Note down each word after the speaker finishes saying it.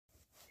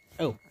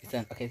Oh, it's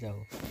done. Okay, so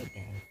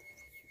again,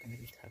 we're gonna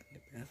be talking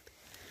about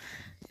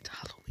it's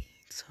Halloween,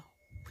 so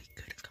we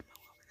couldn't come out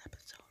with an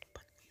episode,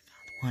 but we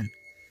found one.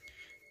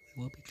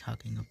 We will be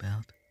talking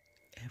about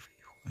every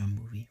horror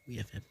movie we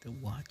have ever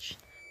watched.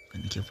 We're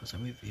gonna give us a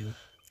review,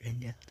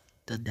 and yeah,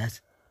 that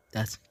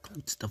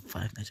includes the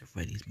Five Nights at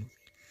Freddy's movie.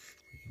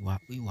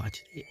 We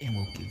watched it, and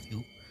we'll give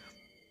you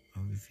a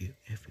review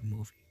every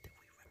movie that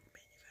we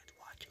recommend you guys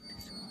watching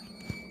this week.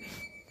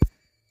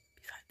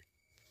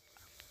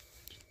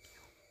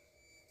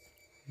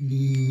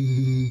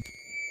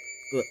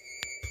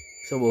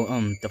 So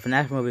the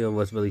FNAF movie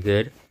was really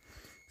good.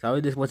 Sorry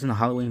this wasn't a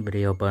Halloween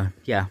video, but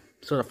yeah.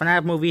 So the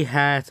FNAF movie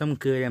had some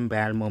good and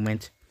bad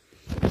moments.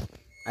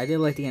 I did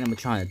like the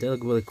animatronics. They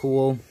look really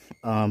cool.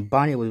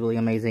 Bonnie was really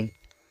amazing.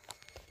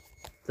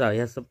 So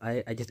yes,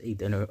 I just ate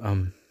dinner.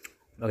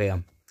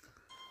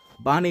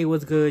 Bonnie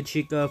was good.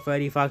 Chica,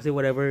 Freddy, Foxy,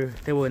 whatever.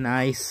 They were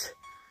nice.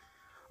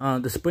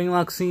 The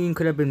Springlock scene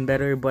could have been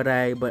better, but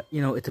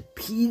you know, it's a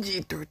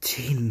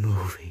PG-13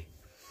 movie.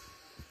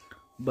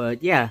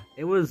 But yeah,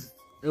 it was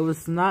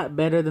not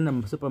better than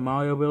the Super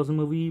Mario Bros.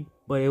 Movie,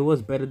 but it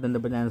was better than the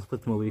Banana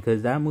Splits movie,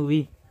 because that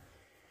movie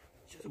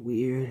was just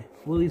weird.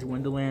 Willy's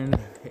Wonderland,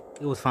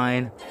 it was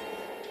fine.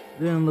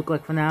 It didn't look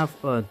like FNAF,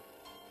 but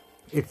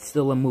it's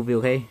still a movie,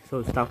 okay?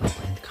 So stop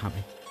complaining in the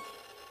comments.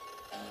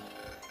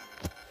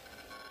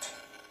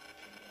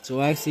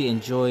 So I actually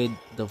enjoyed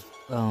the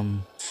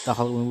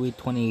Halloween movie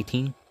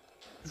 2018. It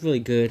was really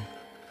good.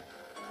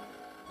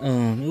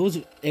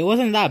 It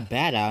wasn't that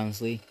bad,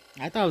 honestly.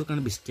 I thought it was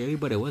gonna be scary,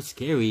 but it was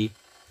scary.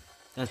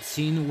 That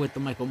scene with the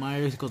Michael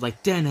Myers goes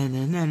like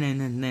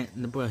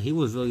bro, he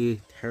was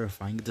really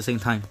terrifying at the same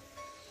time.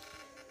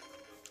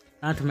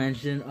 Not to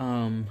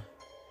mention,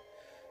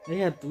 they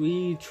had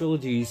 3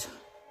 trilogies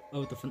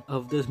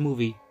of this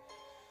movie: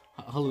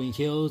 Halloween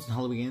Kills and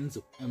Halloween Ends.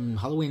 And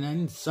Halloween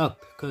Ends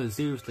sucked, cause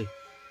seriously,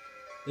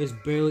 there's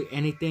barely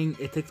anything.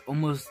 It takes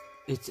almost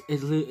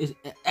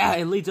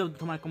it leads up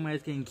to Michael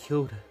Myers getting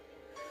killed,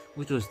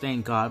 which was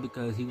thank God,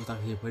 because he was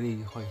actually a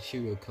pretty hard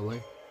serial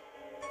killer.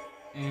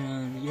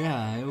 And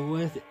yeah,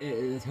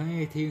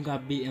 2018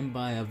 got beaten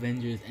by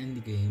Avengers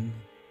Endgame.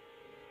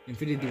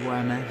 Infinity War,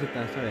 I managed to get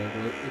that started.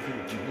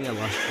 We got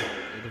lost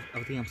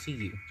of the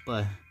MCU,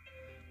 but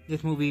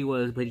this movie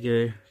was pretty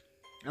good.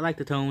 I liked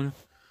the tone.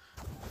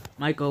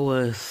 Michael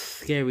was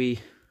scary.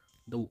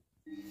 The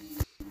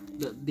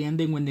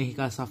ending when he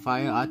got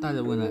Sapphire, I thought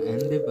it was gonna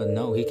end it, but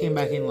no, he came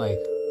back in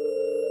like.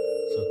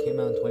 So it came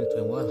out in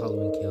 2021,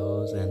 Halloween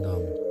Kills, and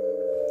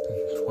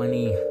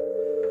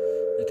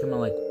it came out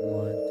like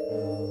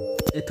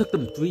it took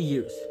them 3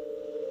 years.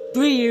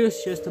 3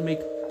 years just to make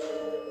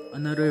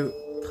another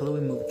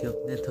Halloween movie kill.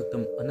 Then it took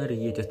them another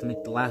year just to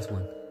make the last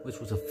one, which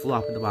was a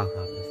flop in the box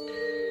office.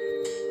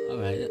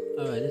 Alright,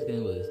 this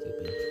game was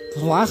stupid.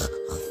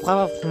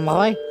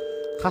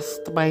 Has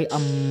to be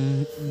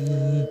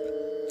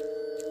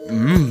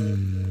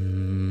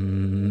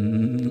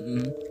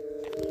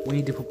we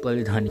need to put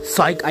Blooded Honey.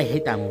 Psych, I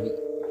hate that movie.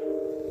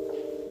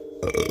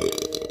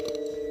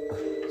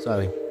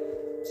 Sorry.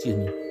 Excuse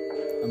me.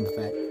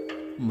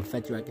 I'm a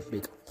fat dragon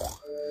speak.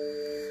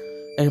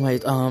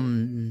 Anyways,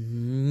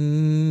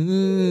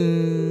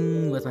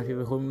 what's my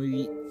favorite horror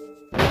movie?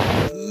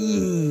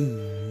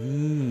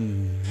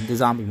 The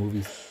zombie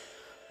movies.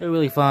 They're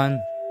really fun.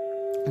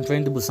 And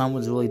Train to Busan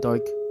was really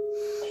dark.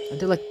 I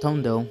did like the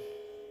tone though.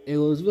 It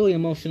was really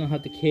emotional how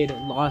the kid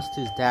lost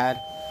his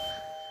dad.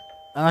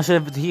 I'm not sure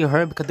if he or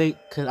her, because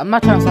I'm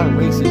not trying to sound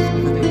racist,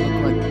 because they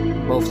look like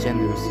both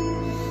genders.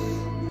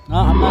 No,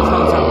 I'm not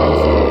trying to sound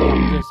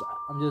racist.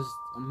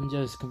 I'm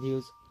just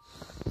confused.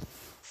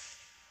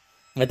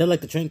 I did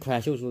like the train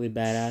crash. It was really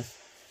badass.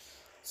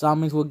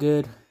 Zombies were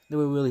good. They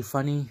were really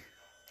funny.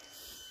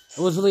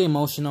 It was really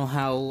emotional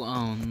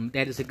how they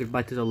had to say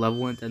goodbye to the loved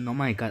ones, and oh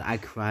my god, I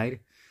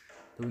cried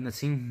during the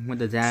scene when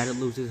the dad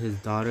loses his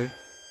daughter.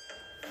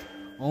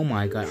 Oh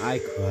my god, I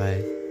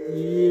cried.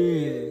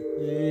 Yeah.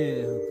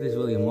 It's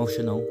really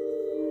emotional.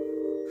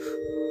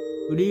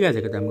 What do you guys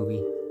think of that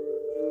movie?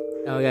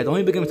 Oh yeah, the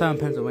only big time in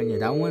Pennsylvania.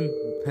 That one,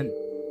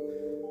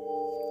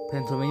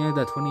 Pennsylvania,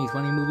 the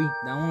 2020 movie.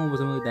 That one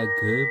wasn't really that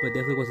good, but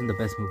definitely wasn't the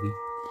best movie.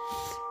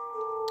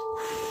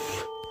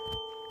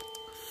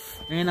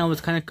 And I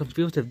was kind of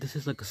confused if this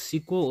is like a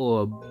sequel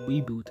or a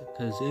reboot,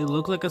 because it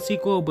looked like a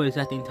sequel, but at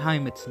the same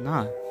time it's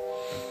not.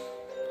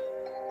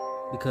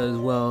 Because,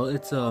 well,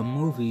 it's a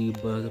movie,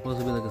 but it's supposed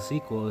to be like a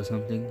sequel or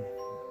something.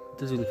 It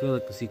doesn't really feel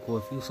like a sequel.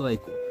 It feels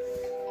like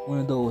one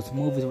of those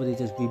movies where they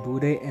just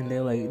reboot it and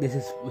they're like, this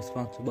is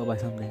responsible by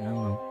something. I don't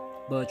know.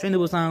 But Train to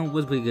Busan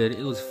was pretty good.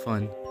 It was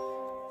fun.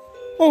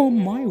 Oh,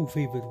 my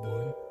favorite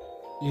one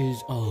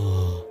is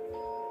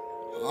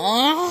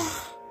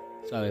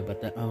sorry about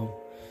that.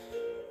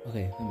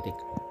 Okay, let me think.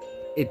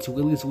 It's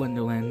Willy's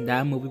Wonderland.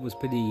 That movie was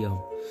pretty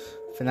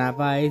FNAF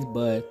vibes,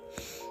 but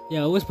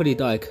yeah, it was pretty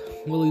dark.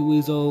 Willy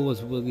Weasel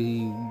was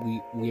really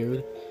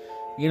weird.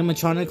 The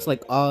animatronics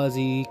like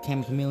Ozzy,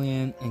 Cam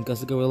Chameleon, and Gus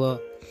the Gorilla,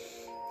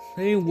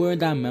 they weren't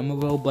that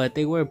memorable, but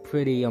they were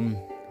pretty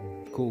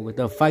cool.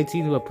 The fight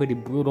scenes were pretty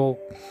brutal.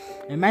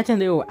 Imagine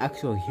they were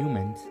actual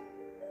humans.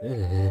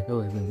 That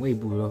would have been way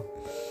brutal.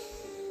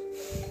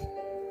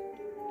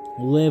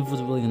 Liv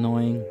was really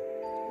annoying.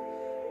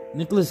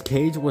 Nicolas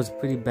Cage was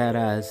pretty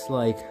badass.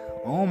 Like,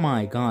 oh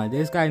my god,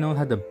 this guy knows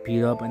how to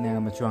beat up an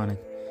animatronic.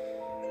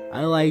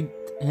 I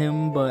liked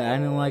him, but I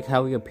didn't like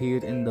how he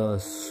appeared in the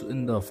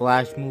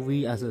Flash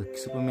movie as a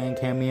Superman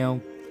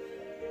cameo.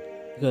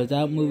 Because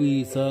that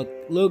movie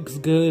sucked. Looks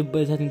good,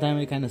 but at the same time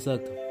it kind of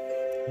sucked.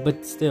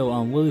 But still,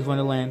 Willy's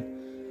Wonderland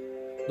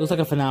looks like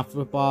a FNAF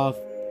ripoff.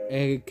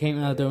 It came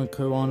out during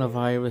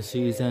coronavirus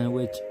season,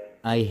 which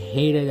I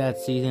hated that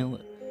season.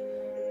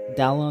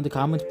 Down in the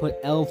comments, put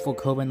L for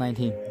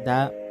COVID-19.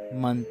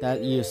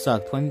 That year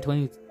sucked.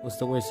 2020 was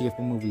the worst year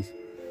for movies.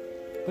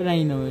 But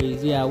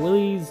anyways, yeah,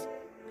 Willy's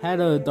had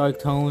a dark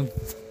tone.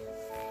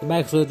 The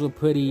backstories were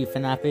pretty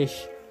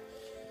FNAF-ish.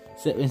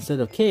 So instead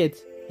of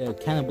kids, they're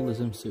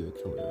cannibalism serial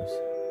killers.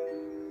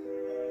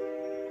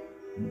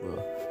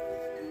 Bro.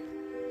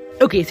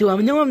 Okay, so I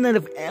know I'm not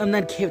a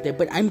character,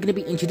 but I'm gonna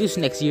be introduced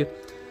next year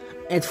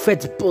as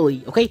Fred's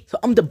bully. Okay, so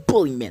I'm the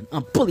bully man.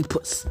 I'm bully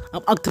puss.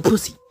 I'm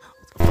Octopussy.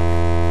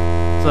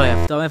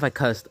 Sorry if I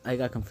cussed. I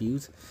got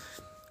confused.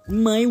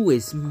 My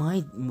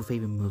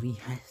favorite movie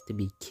has to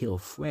be Kill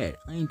Fred.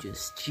 I'm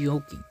just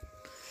joking.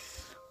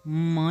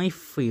 My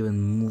favorite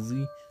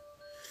movie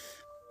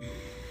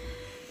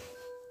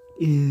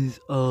is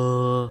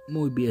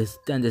Morbius.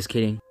 I'm just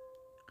kidding.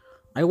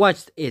 I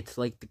watched it,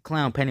 like the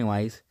clown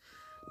Pennywise.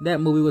 That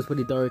movie was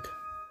pretty dark.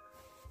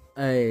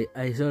 I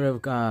sort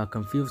of got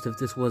confused if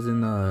this was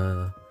in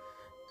the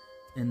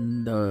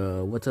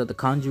the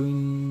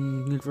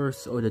Conjuring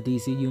universe or the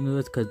DC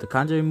universe, because the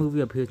Conjuring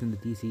movie appears in the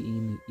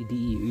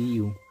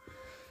DCEU.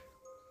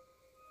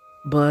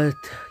 But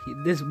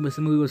this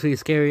movie was pretty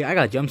scary. I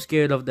got jump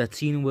scared of that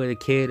scene where the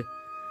kid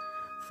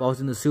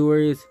falls in the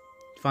sewers,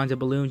 finds a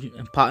balloon,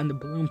 and in the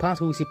balloon pops.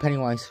 We see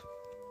Pennywise.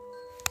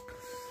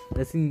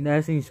 That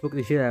scene spoke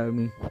the shit out of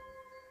me.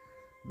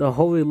 The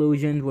whole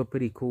illusions were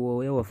pretty cool.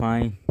 They were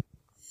fine.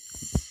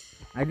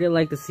 I did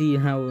like to see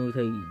how it was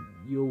like,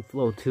 you'll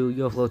flow too.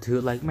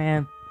 Like,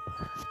 man,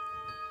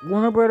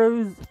 Warner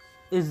Brothers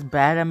is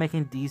bad at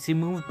making DC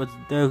movies, but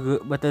they're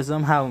good, but they're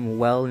somehow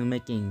well in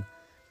making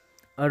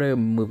other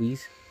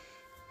movies.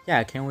 Yeah,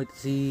 I can't wait to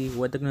see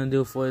what they're gonna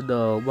do for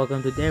the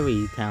Welcome to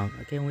Derry Town.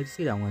 I can't wait to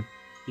see that one,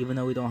 even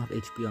though we don't have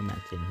HBO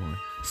Max anymore.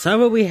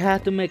 Sorry, we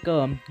had to make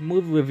a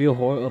movie review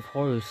of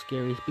horror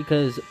scaries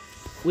because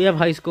we have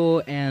high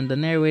school and the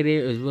narrator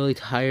is really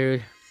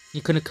tired.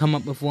 He couldn't come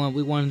up with one.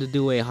 We wanted to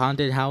do a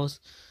haunted house,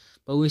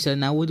 but we said,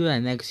 now we'll do that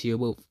next year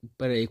with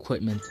better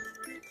equipment.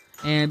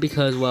 And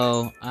because,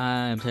 well,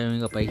 I'm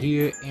tearing up right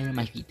here and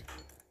my feet.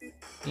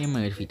 And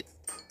my feet.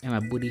 And my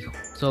booty.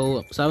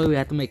 So, sorry we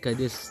had to make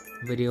this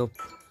video.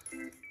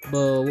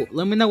 But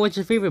let me know what's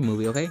your favorite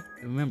movie, okay?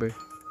 Remember.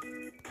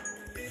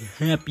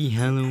 Happy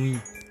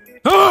Halloween.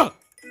 Ah!